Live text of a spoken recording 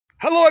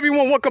Hello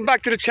everyone, welcome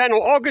back to the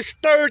channel. August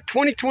 3rd,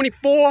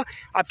 2024.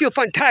 I feel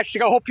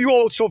fantastic. I hope you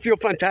also feel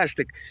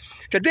fantastic.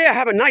 Today I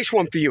have a nice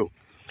one for you.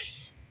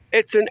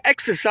 It's an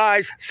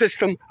exercise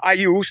system I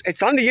use.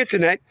 It's on the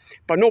internet,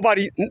 but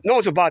nobody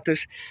knows about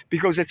this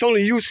because it's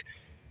only used,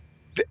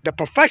 the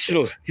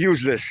professionals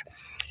use this,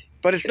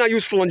 but it's not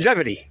used for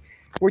longevity,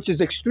 which is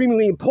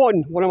extremely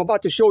important, what I'm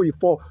about to show you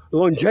for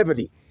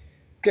longevity.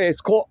 Okay, it's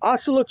called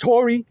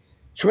Oscillatory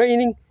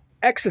Training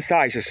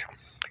Exercises.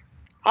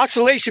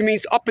 Oscillation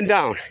means up and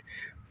down.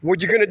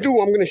 What you're going to do,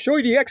 I'm going to show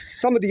you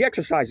some of the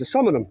exercises,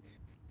 some of them.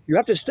 You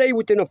have to stay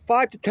within a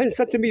 5 to 10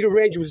 centimeter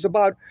range, which is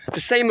about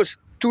the same as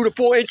 2 to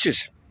 4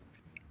 inches.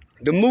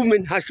 The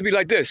movement has to be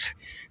like this.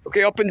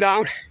 Okay, up and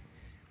down.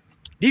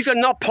 These are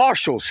not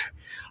partials.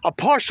 A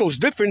partial is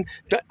different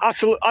than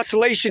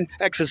oscillation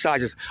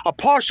exercises. A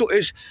partial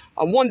is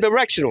a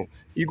one-directional.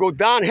 You go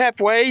down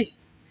halfway,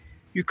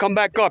 you come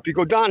back up. You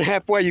go down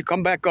halfway, you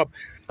come back up.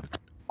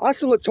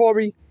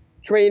 Oscillatory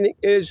training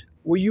is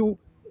where you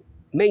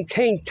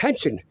maintain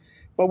tension,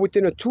 but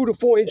within a 2 to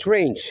 4 inch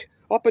range,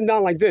 up and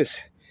down like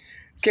this.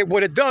 Okay,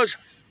 what it does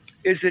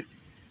is it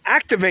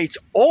activates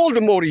all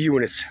the motor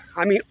units.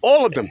 I mean,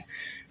 all of them.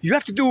 You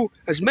have to do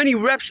as many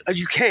reps as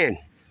you can.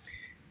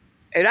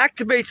 It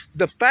activates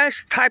the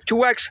fast type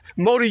 2X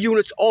motor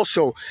units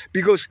also,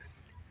 because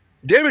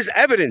there is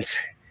evidence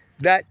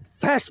that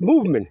fast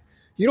movement,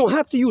 you don't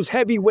have to use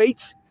heavy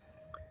weights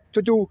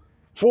to do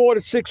 4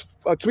 to 6,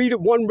 3 to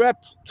 1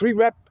 rep, 3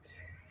 rep,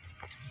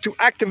 to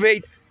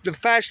activate the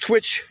fast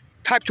twitch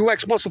type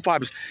 2X muscle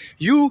fibers.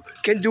 You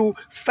can do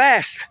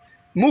fast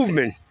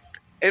movement.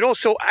 It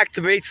also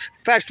activates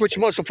fast twitch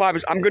muscle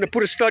fibers. I'm going to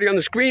put a study on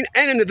the screen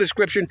and in the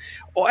description.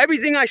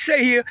 Everything I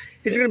say here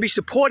is going to be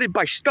supported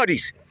by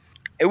studies.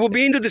 It will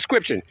be in the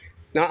description.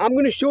 Now I'm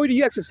going to show you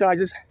the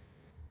exercises.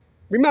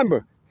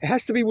 Remember, it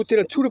has to be within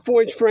a 2 to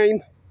 4 inch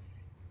frame,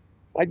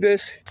 like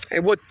this.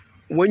 And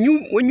when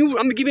you, I'm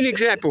going to give you an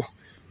example.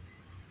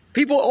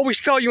 People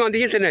always tell you on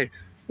the internet,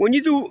 when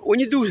you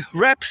do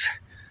reps,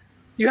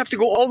 you have to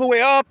go all the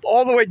way up,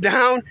 all the way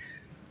down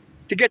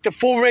to get the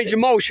full range of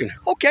motion.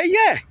 Okay,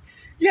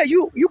 yeah,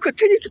 you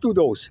continue to do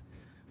those,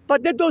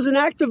 but that doesn't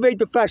activate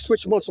the fast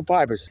twitch muscle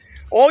fibers.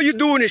 All you're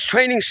doing is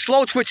training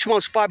slow twitch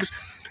muscle fibers.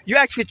 You're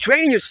actually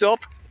training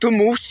yourself to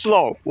move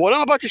slow. What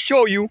I'm about to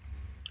show you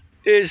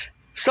is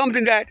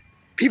something that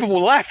people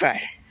will laugh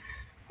at.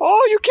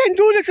 Oh, you can't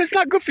do this, it's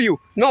not good for you.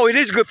 No, it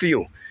is good for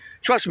you.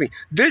 Trust me,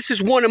 this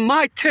is one of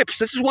my tips.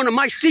 This is one of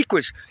my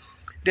secrets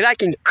that I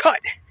can cut.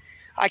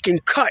 I can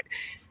cut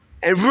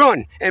and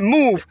run and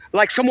move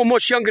like someone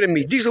much younger than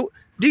me. These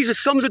are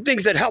some of the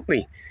things that help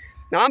me.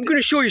 Now I'm going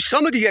to show you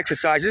some of the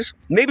exercises.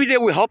 Maybe they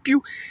will help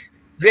you.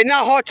 They're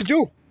not hard to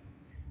do.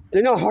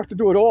 They're not hard to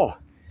do at all.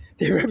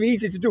 They're very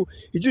easy to do.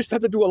 You just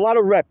have to do a lot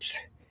of reps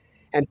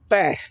and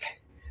fast,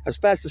 as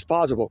fast as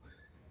possible.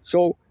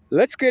 So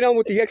let's get on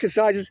with the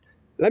exercises.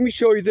 Let me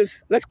show you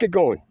this. Let's get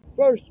going.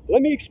 First,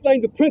 let me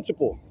explain the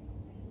principle.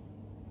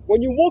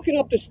 When you're walking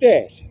up the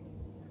stairs,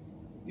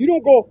 you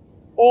don't go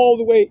all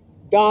the way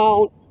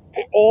down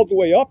and all the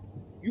way up.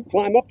 You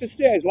climb up the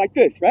stairs like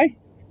this, right?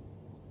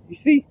 You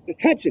see the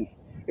tension.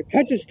 The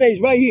tension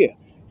stays right here.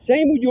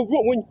 Same when you're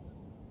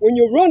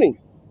running,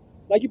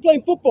 like you're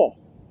playing football.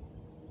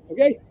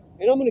 Okay?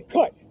 And I'm going to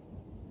cut.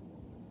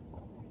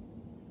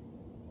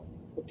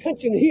 The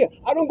tension here.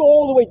 I don't go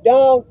all the way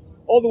down,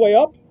 all the way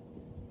up.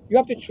 You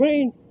have to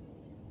train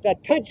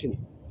that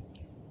tension,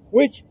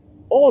 which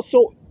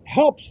also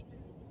helps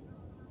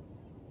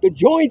the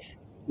joints,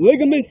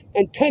 ligaments,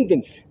 and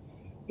tendons.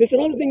 This is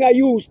another thing I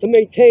use to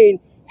maintain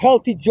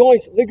healthy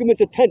joints,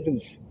 ligaments, and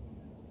tendons.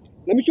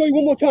 Let me show you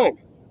one more time.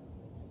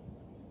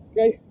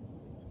 Okay?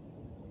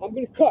 I'm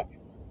going to cut.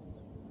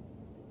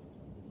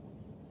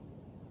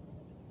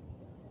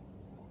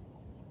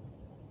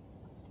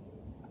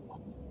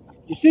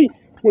 You see,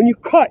 when you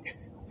cut,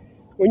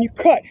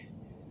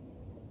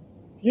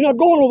 you're not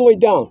going all the way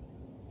down.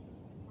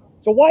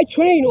 So why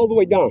train all the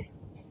way down?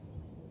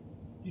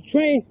 You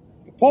train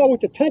the part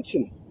with the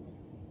tension.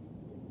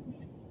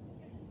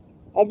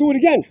 I'll do it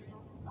again.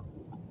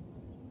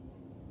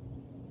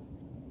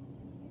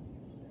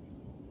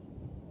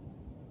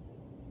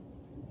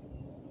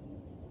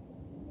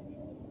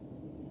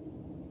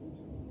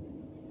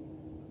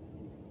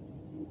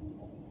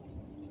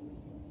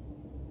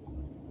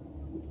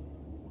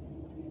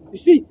 You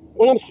see,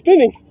 when I'm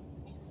spinning,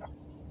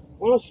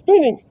 I'm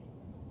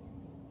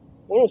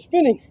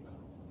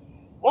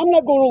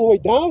not going all the way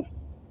down.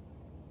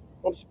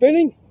 I'm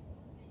spinning.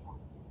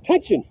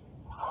 Tension.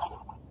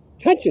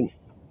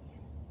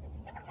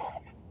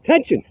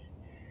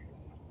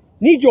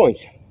 Knee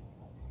joints.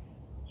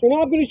 So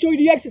now I'm going to show you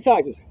the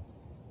exercises.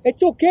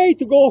 It's okay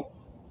to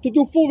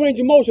do full range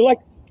of motion. Like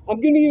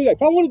I'm giving you,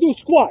 if I want to do a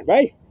squat,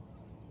 right?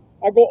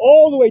 I go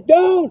all the way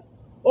down,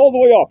 all the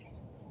way up.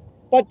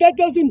 But that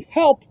doesn't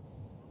help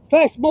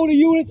fast motor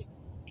units,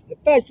 the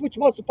fast twitch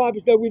muscle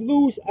fibers that we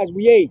lose as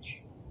we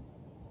age.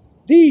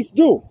 These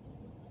do.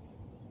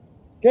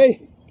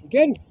 Okay?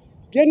 Get in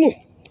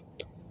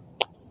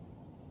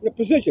a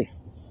position.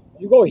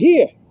 You go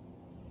here,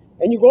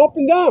 And you go up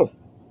and down.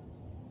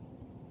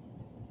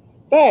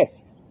 Fast.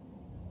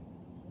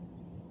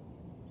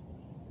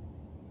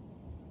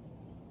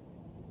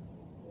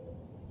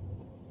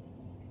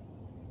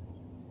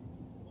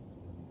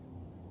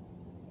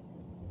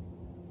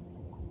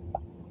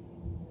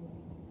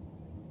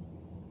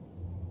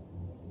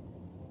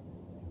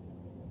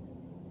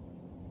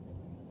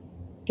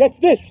 Catch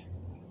this.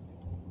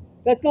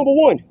 That's number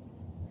one.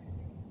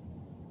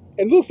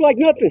 It looks like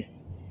nothing.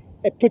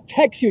 It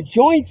protects your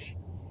joints,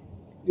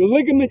 your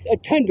ligaments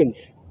and tendons.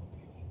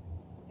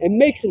 It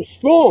makes them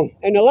strong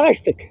and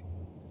elastic.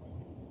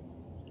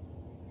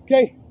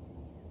 Okay?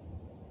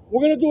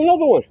 We're going to do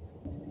another one.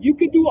 You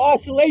can do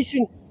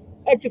oscillation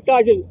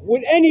exercises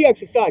with any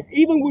exercise,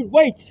 even with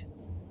weights.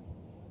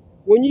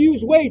 When you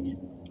use weights,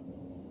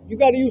 you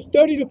got to use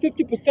 30 to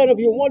 50% of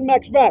your one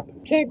max rep.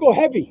 You can't go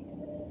heavy,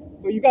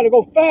 but you got to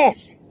go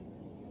fast.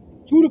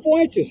 2 to 4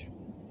 inches.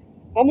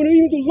 I'm going to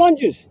even do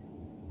lunges.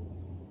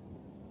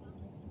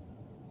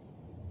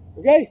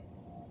 Okay?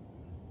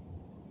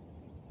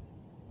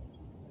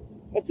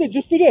 That's it.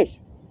 Just do this.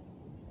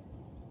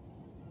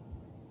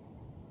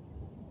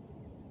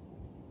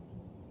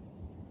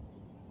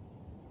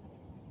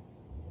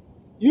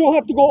 You don't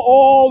have to go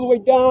all the way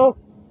down.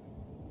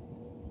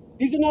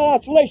 These are not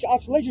oscillation.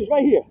 Oscillation is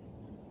right here.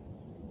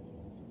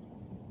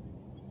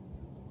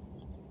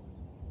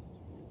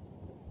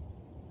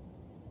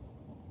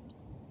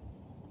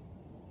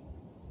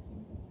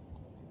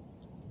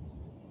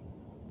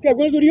 Okay,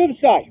 we're going to do the other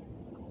side.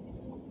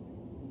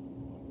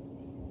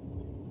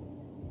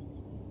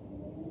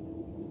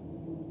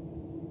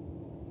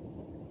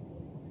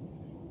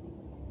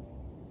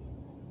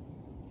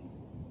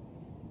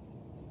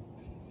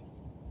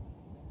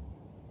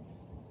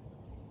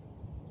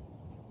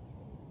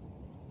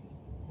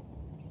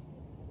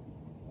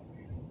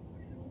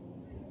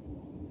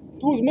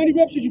 Do as many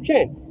reps as you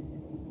can.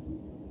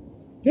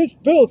 This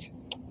builds,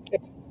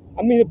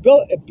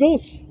 it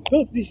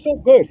builds these so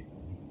good.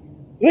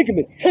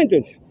 Ligaments,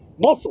 tendons,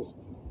 muscles,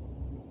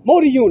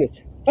 motor units,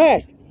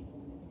 fast.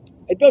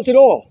 It does it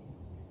all.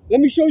 Let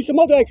me show you some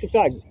other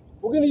exercises.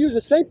 We're going to use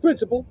the same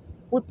principle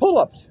with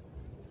pull-ups.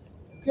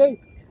 Okay?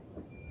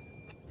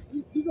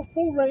 These are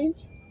full range.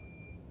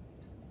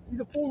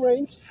 These are full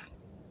range.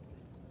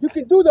 You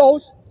can do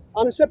those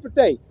on a separate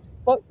day.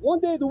 But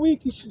one day of the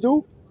week you should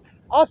do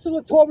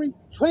oscillatory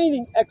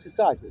training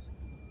exercises.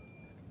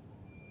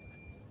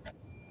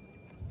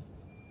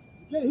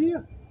 You get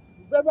here,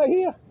 you grab right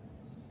here.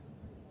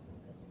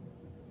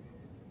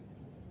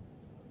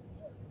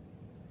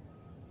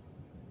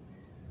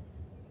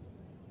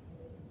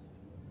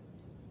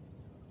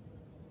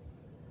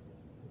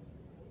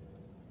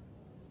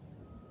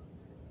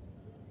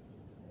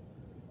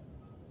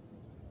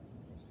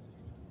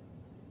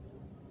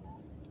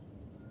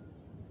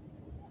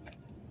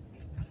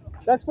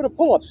 That's for the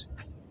pull-ups.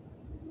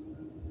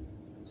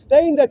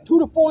 Stay in that 2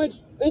 to 4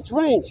 inch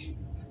range.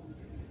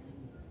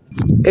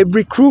 It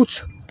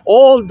recruits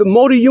all the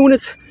motor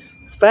units,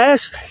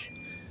 fast,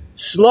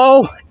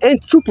 slow,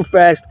 and super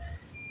fast,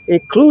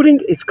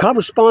 including its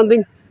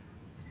corresponding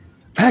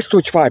fast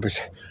twitch fibers,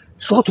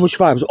 slow twitch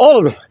fibers, all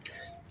of them.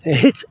 It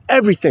hits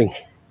everything.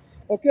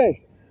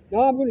 Okay,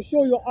 now I'm going to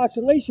show you an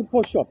oscillation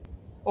push-up.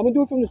 I'm going to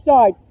do it from the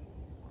side.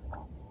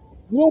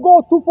 You don't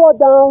go too far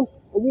down,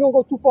 and you don't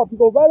go too far up. You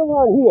go right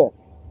around here,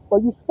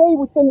 but you stay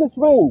within this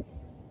range.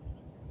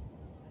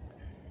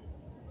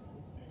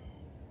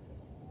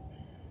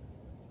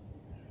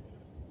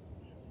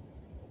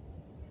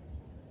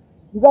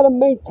 You got to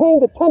maintain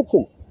the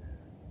tension.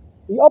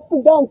 The up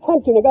and down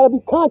tension, it got to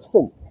be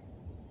constant.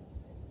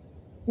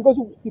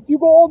 Because if you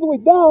go all the way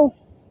down,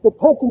 the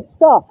tension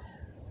stops.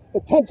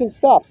 The tension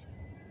stops.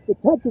 The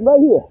tension right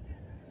here.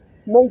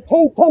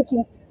 Maintain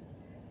tension.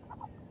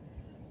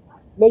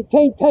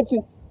 Maintain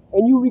tension,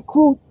 and you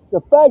recruit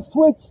the fast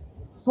twitch,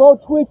 slow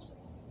twitch,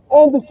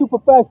 and the super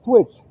fast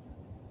twitch.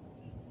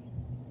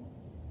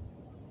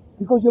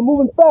 Because you're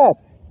moving fast.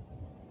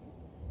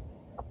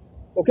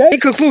 Okay? In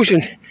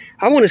conclusion,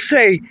 I want to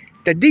say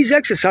that these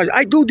exercises,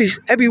 I do these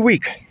every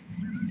week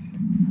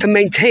to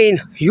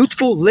maintain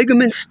youthful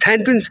ligaments,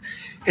 tendons,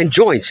 and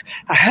joints.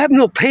 I have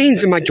no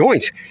pains in my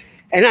joints,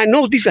 and I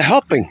know these are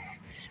helping.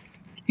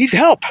 These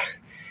help.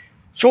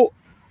 So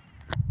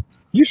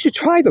you should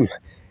try them.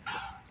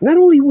 Not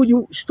only will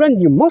you strengthen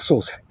your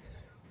muscles,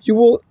 you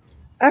will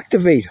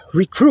activate,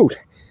 recruit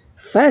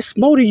fast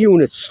motor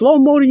units, slow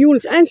motor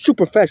units, and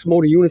super fast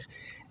motor units,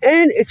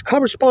 and its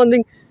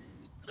corresponding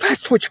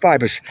fast twitch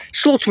fibers,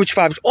 slow twitch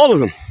fibers, all of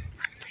them.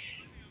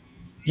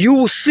 You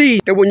will see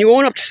that when you're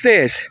going up the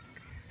stairs,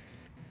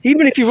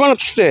 even if you run up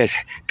the stairs,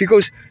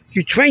 because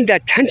you trained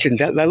that tension,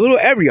 that little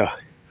area,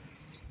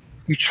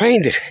 you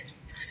trained it,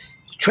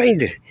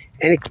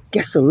 and it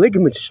gets the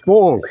ligaments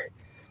strong.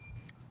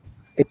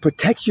 It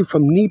protects you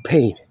from knee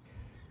pain,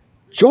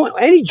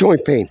 any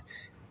joint pain.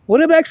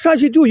 Whatever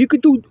exercise you do, you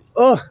could do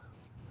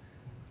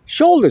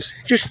shoulders.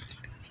 Just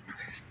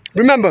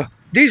remember,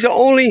 these are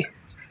only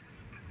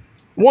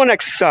one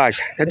exercise.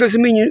 That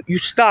doesn't mean you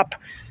stop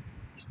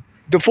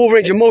the full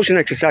range of motion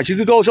exercise. You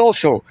do those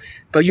also.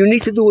 But you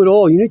need to do it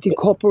all. You need to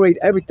incorporate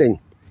everything.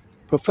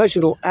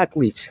 Professional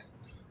athletes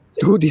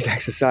do these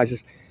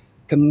exercises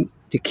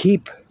to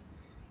keep,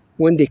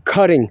 when they're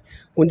cutting,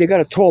 when they got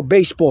to throw a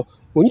baseball.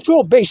 When you throw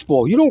a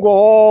baseball, you don't go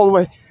all the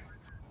way.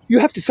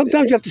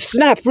 Sometimes you have to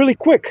snap really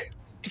quick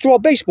to throw a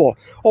baseball.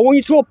 Or when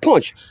you throw a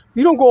punch,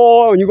 you don't go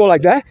all and you go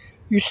like that.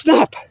 You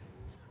snap.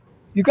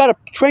 You got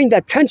to train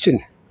that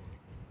tension,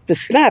 the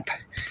snap.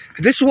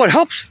 This is what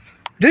helps.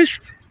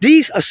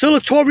 These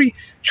oscillatory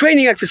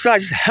training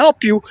exercises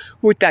help you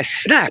with that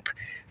snap,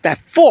 that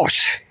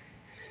force.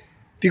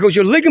 Because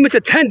your ligaments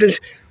and tendons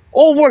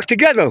all work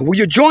together with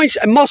your joints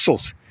and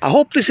muscles. I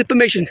hope this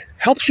information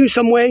helps you in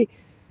some way.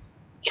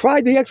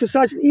 Try the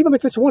exercises, even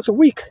if it's once a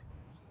week.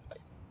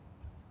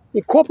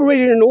 Incorporate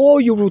it in all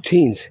your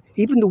routines,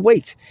 even the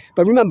weights.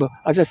 But remember,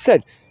 as I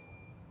said,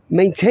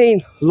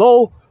 maintain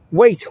low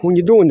weight when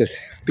you're doing this,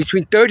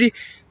 between 30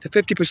 to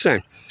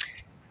 50%.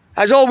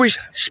 As always,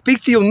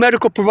 speak to your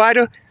medical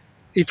provider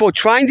before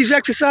trying these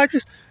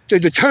exercises to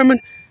determine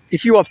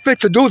if you are fit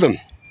to do them.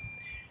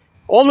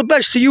 All the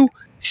best to you.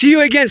 See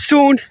you again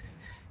soon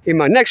in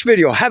my next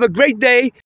video. Have a great day.